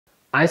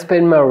I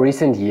spent my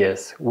recent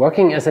years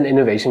working as an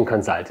innovation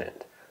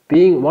consultant,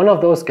 being one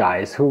of those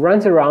guys who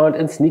runs around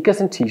in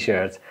sneakers and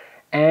t-shirts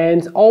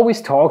and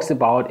always talks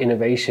about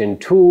innovation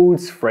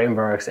tools,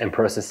 frameworks and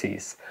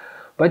processes.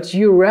 But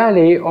you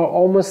rarely or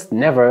almost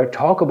never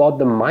talk about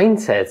the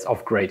mindsets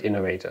of great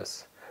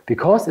innovators,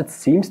 because it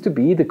seems to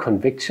be the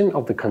conviction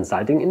of the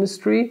consulting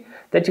industry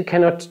that you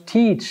cannot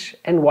teach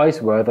and vice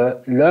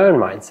versa learn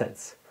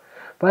mindsets.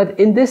 But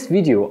in this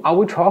video, I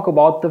will talk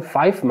about the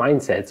 5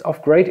 mindsets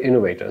of great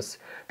innovators,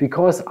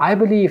 because I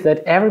believe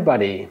that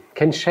everybody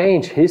can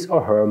change his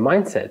or her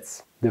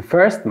mindsets. The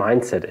first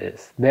mindset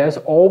is, there's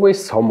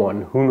always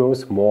someone who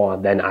knows more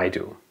than I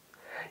do.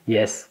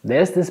 Yes,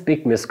 there's this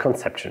big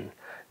misconception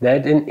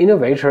that an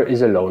innovator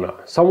is a loner,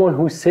 someone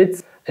who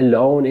sits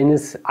alone in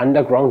his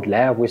underground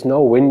lab with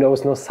no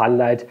windows, no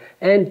sunlight,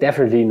 and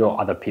definitely no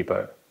other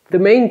people. The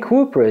main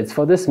culprits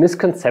for this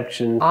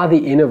misconception are the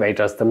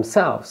innovators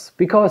themselves,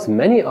 because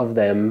many of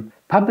them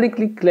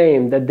publicly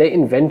claim that they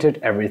invented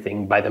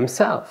everything by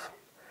themselves.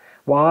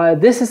 While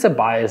this is a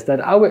bias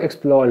that I will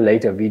explore in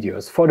later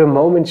videos, for the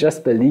moment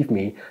just believe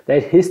me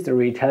that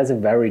history tells a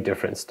very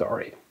different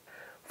story.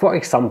 For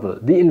example,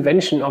 the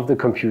invention of the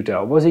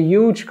computer was a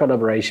huge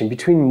collaboration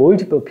between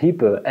multiple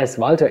people, as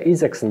Walter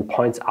Isaacson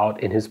points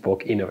out in his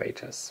book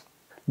Innovators.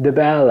 The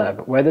Bell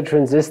Lab, where the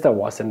transistor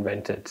was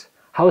invented,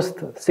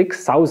 housed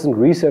 6,000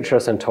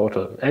 researchers in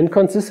total and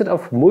consisted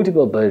of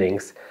multiple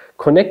buildings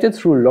connected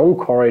through long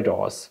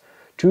corridors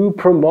to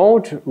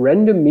promote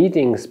random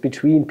meetings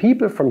between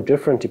people from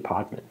different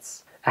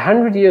departments.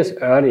 100 years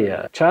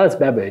earlier, Charles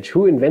Babbage,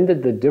 who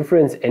invented the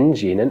difference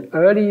engine, an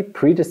early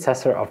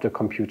predecessor of the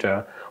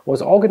computer,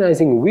 was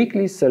organizing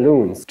weekly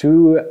saloons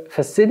to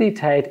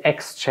facilitate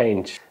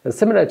exchange,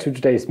 similar to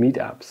today's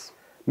meetups.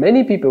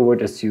 Many people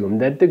would assume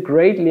that the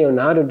great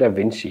Leonardo da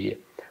Vinci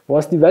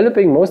was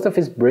developing most of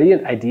his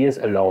brilliant ideas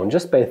alone,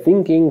 just by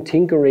thinking,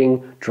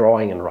 tinkering,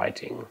 drawing and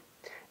writing.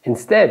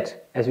 Instead,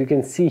 as we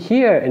can see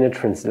here in a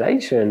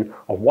translation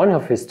of one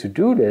of his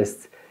to-do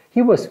lists,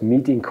 he was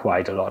meeting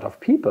quite a lot of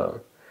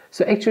people.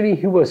 So actually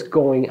he was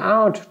going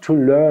out to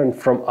learn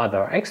from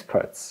other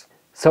experts.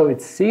 So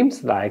it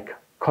seems like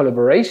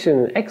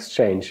collaboration and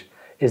exchange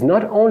is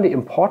not only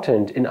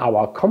important in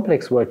our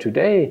complex world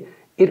today,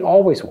 it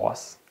always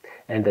was.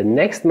 And the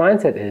next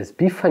mindset is,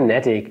 be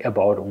fanatic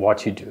about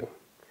what you do.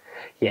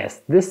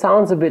 Yes, this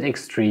sounds a bit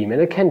extreme and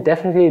it can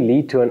definitely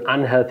lead to an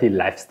unhealthy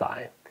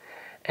lifestyle.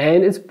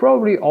 And it's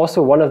probably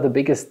also one of the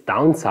biggest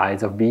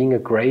downsides of being a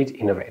great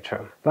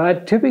innovator.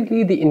 But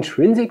typically the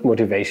intrinsic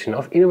motivation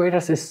of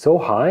innovators is so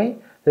high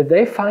that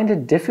they find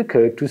it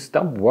difficult to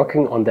stop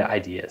working on their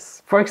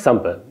ideas. For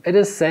example, it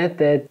is said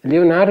that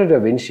Leonardo da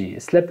Vinci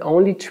slept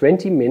only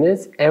 20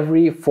 minutes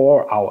every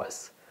 4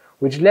 hours,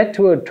 which led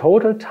to a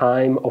total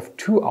time of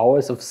 2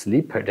 hours of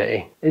sleep per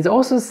day. It's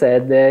also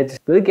said that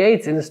Bill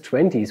Gates in his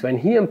 20s, when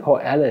he and Paul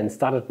Allen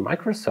started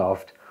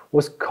Microsoft,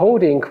 was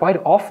coding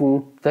quite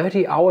often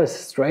 30 hours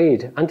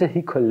straight until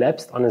he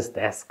collapsed on his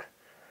desk.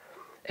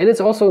 And it's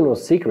also no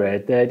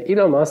secret that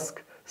Elon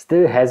Musk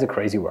still has a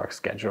crazy work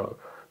schedule,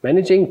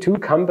 managing 2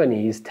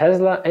 companies,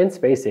 Tesla and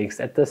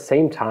SpaceX, at the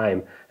same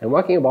time and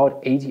working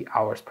about 80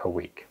 hours per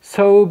week.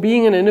 So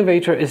being an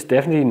innovator is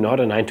definitely not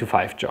a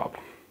 9-to-5 job.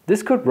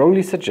 This could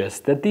wrongly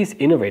suggest that these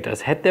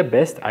innovators had their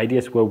best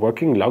ideas while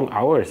working long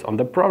hours on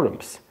the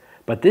problems.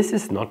 But this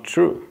is not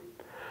true.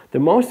 The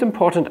most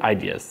important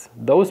ideas,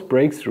 those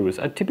breakthroughs,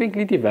 are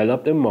typically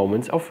developed in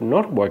moments of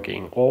not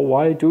working or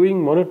while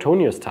doing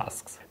monotonous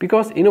tasks.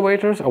 Because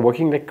innovators are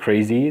working like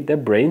crazy, their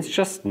brains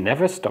just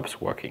never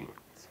stops working.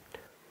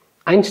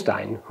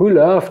 Einstein, who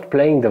loved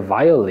playing the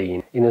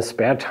violin in his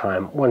spare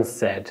time, once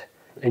said,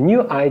 "A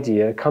new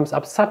idea comes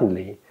up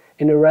suddenly,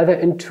 in a rather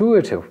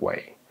intuitive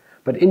way.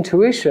 But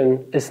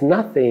intuition is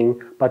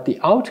nothing but the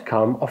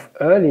outcome of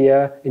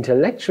earlier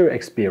intellectual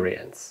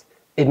experience."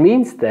 It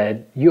means that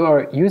you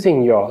are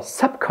using your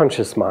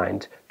subconscious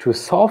mind to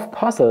solve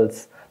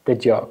puzzles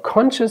that your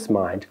conscious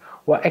mind,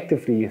 while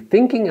actively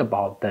thinking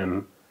about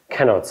them,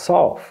 cannot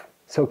solve.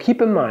 So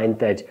keep in mind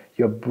that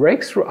your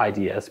breakthrough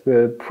ideas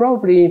will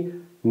probably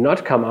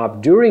not come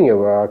up during your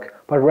work,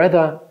 but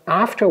rather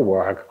after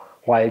work,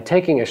 while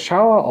taking a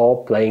shower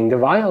or playing the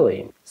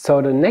violin.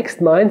 So the next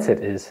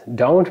mindset is,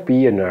 don't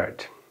be a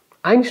nerd.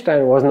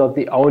 Einstein was not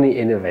the only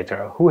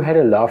innovator who had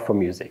a love for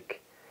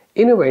music.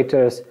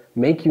 Innovators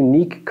make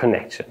unique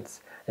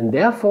connections, and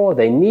therefore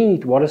they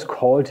need what is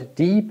called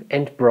deep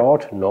and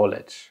broad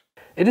knowledge.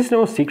 It is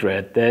no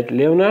secret that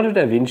Leonardo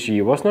da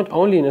Vinci was not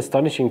only an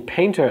astonishing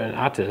painter and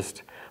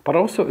artist, but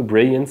also a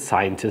brilliant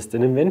scientist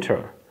and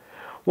inventor.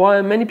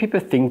 While many people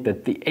think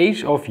that the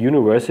age of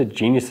universal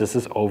geniuses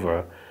is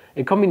over,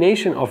 a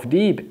combination of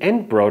deep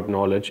and broad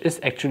knowledge is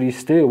actually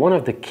still one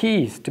of the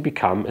keys to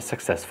become a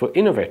successful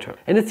innovator.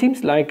 And it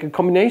seems like a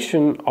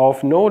combination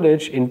of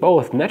knowledge in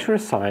both natural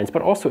science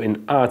but also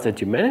in arts and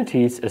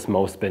humanities is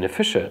most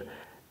beneficial,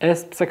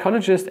 as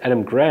psychologist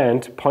Adam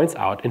Grant points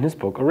out in his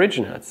book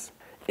Originals.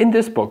 In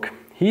this book,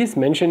 He is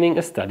mentioning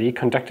a study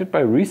conducted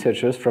by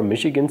researchers from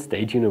Michigan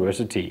State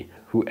University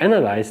who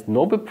analyzed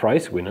Nobel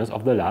Prize winners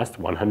of the last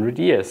 100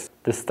 years.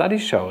 The study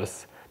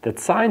shows that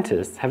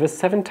scientists have a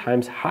 7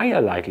 times higher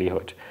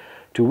likelihood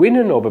to win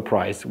a Nobel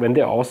Prize when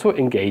they are also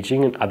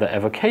engaging in other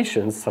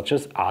avocations such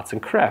as arts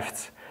and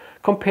crafts,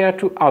 compared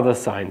to other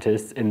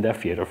scientists in their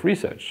field of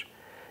research.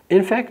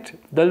 In fact,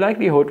 the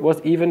likelihood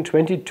was even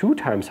 22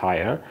 times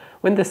higher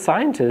when the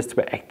scientists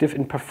were active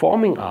in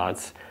performing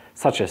arts,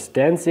 such as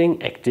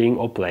dancing, acting,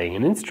 or playing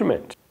an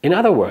instrument. In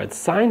other words,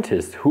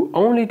 scientists who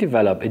only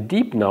develop a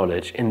deep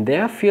knowledge in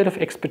their field of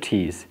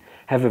expertise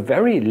have a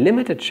very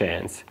limited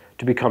chance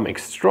to become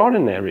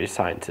extraordinary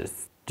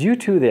scientists due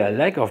to their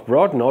lack of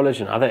broad knowledge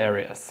in other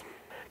areas.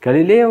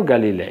 Galileo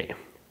Galilei,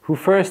 who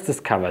first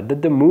discovered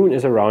that the moon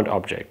is a round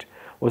object,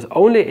 was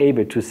only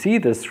able to see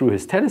this through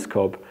his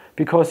telescope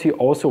because he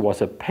also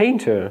was a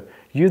painter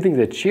using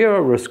the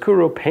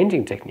chiaroscuro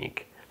painting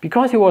technique.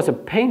 Because he was a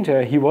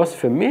painter, he was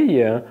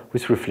familiar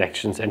with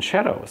reflections and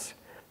shadows.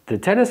 The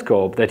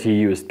telescope that he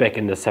used back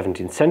in the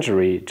 17th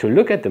century to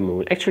look at the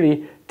moon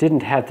actually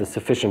didn't have the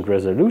sufficient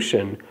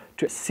resolution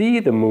to see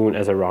the moon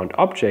as a round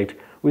object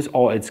with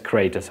all its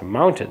craters and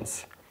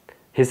mountains.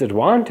 His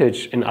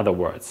advantage, in other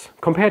words,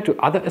 compared to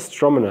other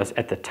astronomers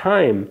at the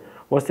time,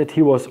 was that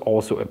he was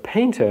also a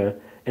painter,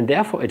 and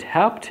therefore it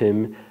helped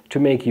him to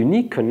make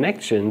unique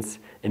connections,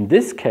 in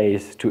this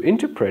case to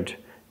interpret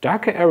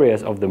darker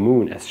areas of the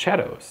moon as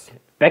shadows.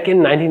 Back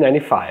in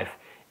 1995,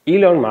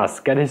 Elon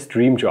Musk got his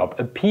dream job,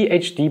 a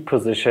PhD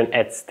position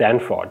at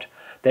Stanford,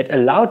 that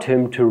allowed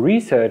him to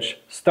research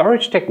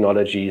storage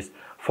technologies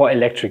for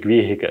electric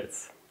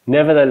vehicles.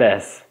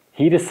 Nevertheless,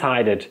 he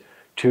decided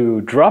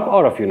to drop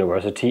out of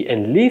university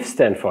and leave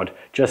Stanford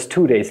just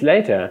 2 days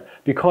later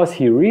because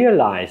he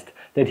realized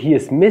that he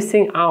is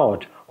missing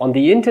out on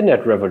the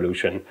internet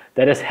revolution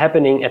that is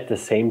happening at the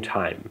same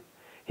time.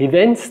 He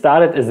then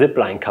started a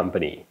zipline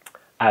company.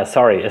 A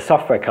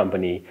software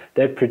company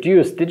that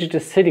produced digital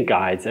city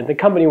guides, and the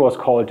company was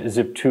called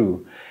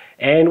Zip2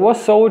 and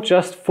was sold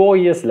just 4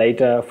 years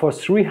later for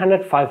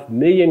 $305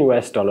 million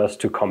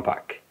to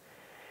Compaq.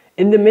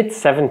 In the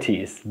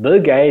mid-70s, Bill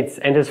Gates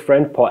and his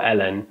friend Paul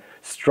Allen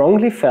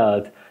strongly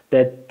felt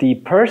that the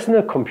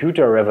personal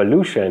computer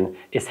revolution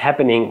is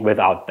happening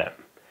without them.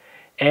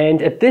 And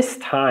at this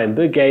time,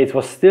 Bill Gates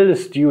was still a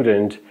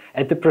student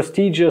at the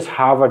prestigious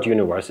Harvard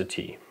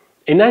University.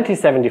 In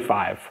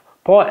 1975,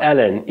 Paul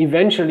Allen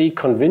eventually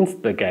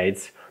convinced Bill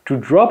Gates to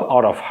drop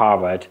out of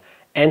Harvard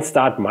and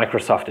start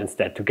Microsoft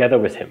instead, together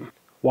with him.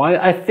 While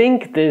I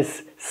think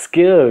this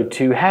skill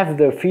to have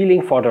the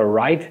feeling for the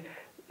right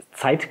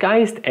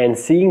zeitgeist and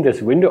seeing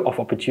this window of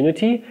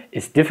opportunity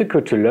is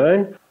difficult to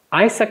learn,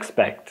 I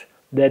suspect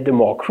that the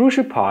more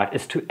crucial part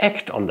is to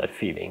act on that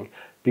feeling,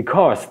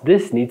 because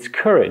this needs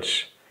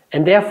courage,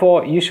 and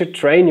therefore you should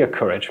train your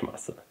courage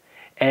muscle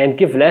and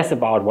give less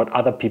about what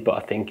other people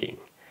are thinking.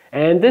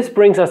 And this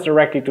brings us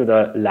directly to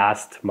the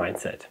last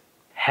mindset.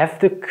 Have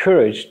the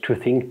courage to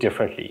think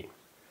differently.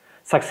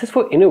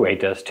 Successful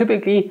innovators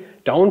typically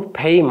don't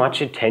pay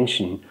much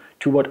attention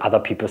to what other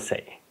people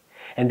say.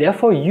 And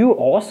therefore you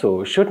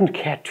also shouldn't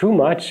care too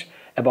much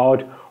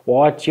about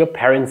what your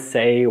parents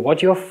say,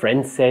 what your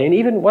friends say, and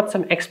even what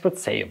some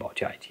experts say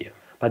about your idea.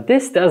 But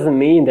this doesn't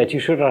mean that you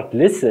should not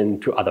listen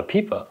to other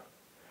people.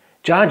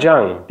 Jia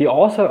Zhang, the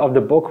author of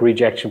the book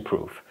Rejection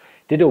Proof,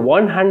 did a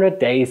 100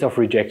 days of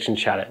rejection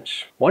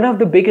challenge. One of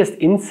the biggest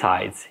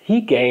insights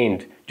he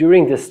gained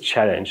during this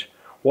challenge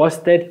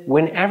was that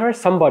whenever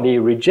somebody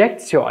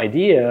rejects your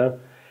idea,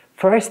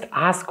 first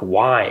ask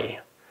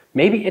why.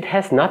 Maybe it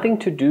has nothing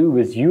to do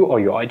with you or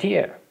your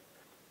idea.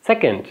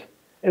 Second,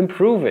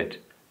 improve it.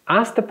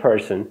 Ask the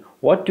person,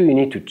 what do you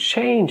need to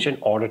change in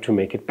order to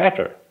make it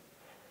better?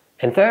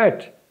 And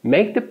third,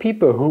 make the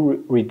people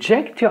who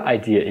reject your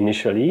idea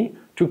initially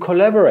to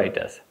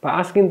collaborators by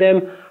asking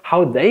them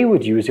how they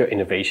would use your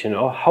innovation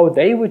or how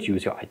they would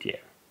use your idea.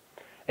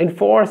 And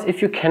fourth,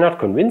 if you cannot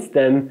convince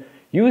them,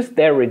 use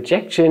their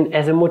rejection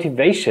as a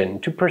motivation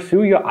to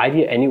pursue your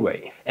idea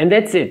anyway. And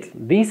that's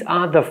it. These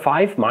are the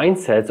 5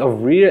 mindsets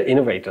of real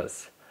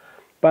innovators.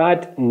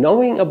 But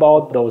knowing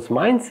about those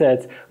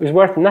mindsets is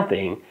worth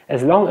nothing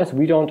as long as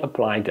we don't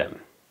apply them.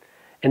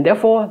 And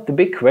therefore, the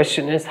big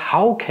question is,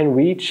 how can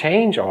we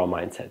change our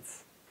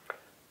mindsets?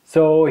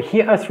 So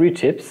here are 3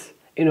 tips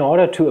in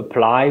order to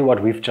apply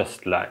what we've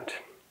just learned.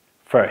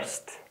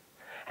 First,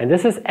 and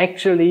this is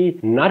actually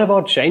not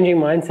about changing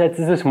mindsets,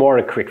 this is more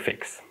a quick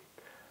fix.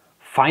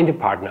 Find a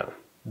partner,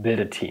 build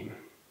a team.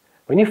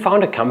 When you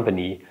found a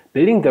company,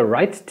 building the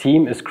right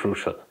team is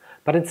crucial.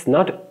 But it's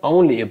not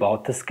only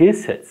about the skill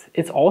sets,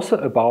 it's also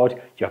about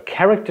your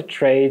character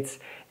traits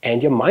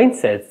and your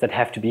mindsets that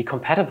have to be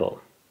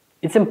compatible.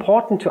 It's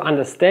important to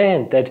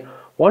understand that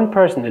one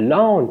person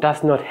alone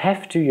does not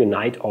have to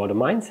unite all the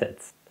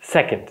mindsets.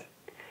 Second,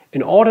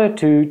 in order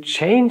to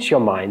change your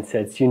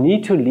mindsets, you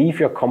need to leave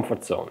your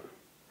comfort zone.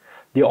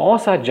 The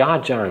author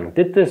Jia Zhang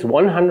did this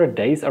 100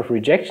 days of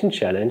rejection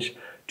challenge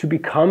to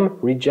become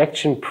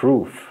rejection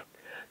proof.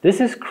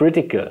 This is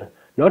critical,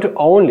 not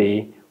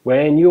only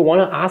when you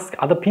want to ask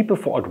other people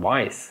for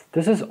advice.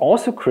 This is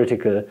also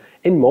critical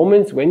in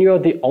moments when you're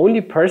the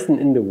only person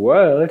in the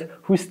world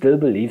who still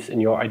believes in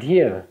your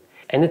idea.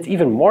 And it's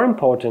even more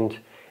important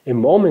in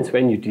moments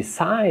when you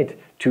decide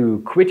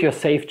to quit your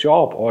safe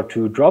job or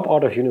to drop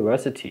out of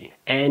university.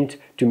 And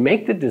to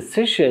make the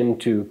decision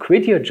to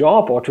quit your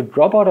job or to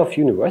drop out of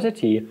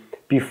university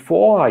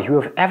before you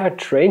have ever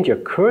trained your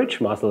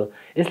courage muscle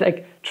is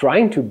like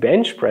trying to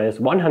bench press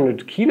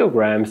 100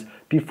 kilograms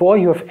before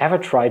you have ever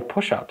tried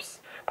push-ups.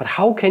 But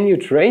how can you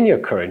train your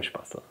courage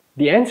muscle?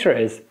 The answer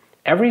is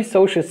every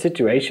social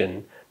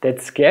situation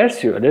that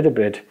scares you a little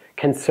bit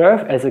can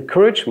serve as a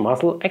courage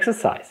muscle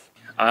exercise.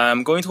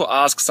 I'm going to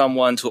ask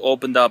someone to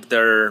open up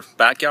their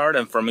backyard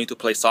and for me to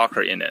play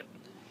soccer in it.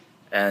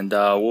 And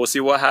we'll see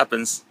what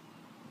happens.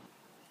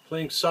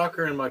 Playing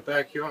soccer in my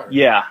backyard?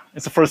 Yeah,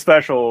 it's for a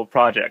special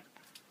project.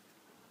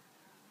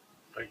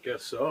 I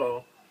guess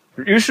so.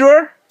 You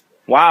sure?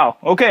 Wow,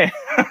 okay.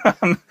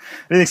 Didn't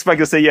expect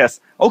you to say yes.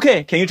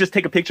 Okay, can you just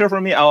take a picture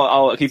for me?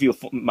 I'll give you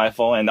my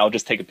phone and I'll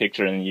just take a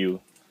picture and you...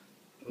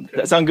 Okay.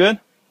 That sound good?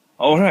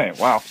 All right,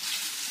 wow.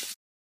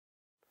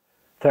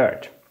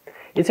 Third,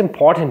 it's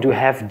important to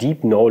have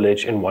deep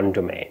knowledge in one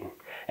domain.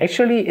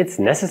 Actually, it's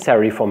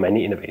necessary for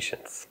many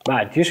innovations.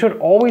 But you should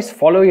always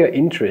follow your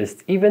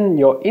interests, even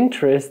your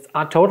interests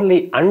are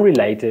totally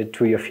unrelated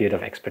to your field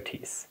of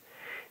expertise.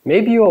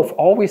 Maybe you have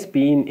always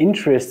been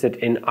interested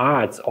in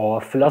arts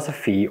or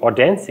philosophy or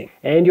dancing,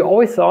 and you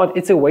always thought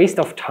it's a waste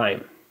of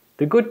time.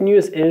 The good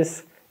news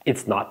is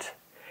it's not.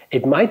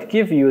 It might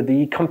give you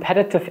the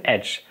competitive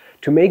edge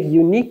to make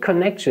unique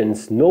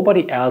connections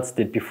nobody else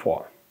did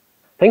before.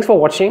 Thanks for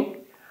watching.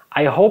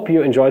 I hope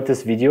you enjoyed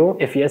this video.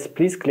 If yes,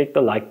 please click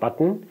the like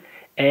button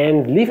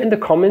and leave in the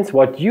comments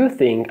what you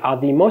think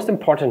are the most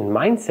important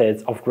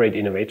mindsets of great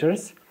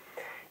innovators.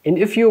 And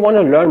if you want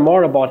to learn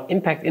more about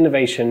impact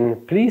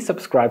innovation, please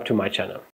subscribe to my channel.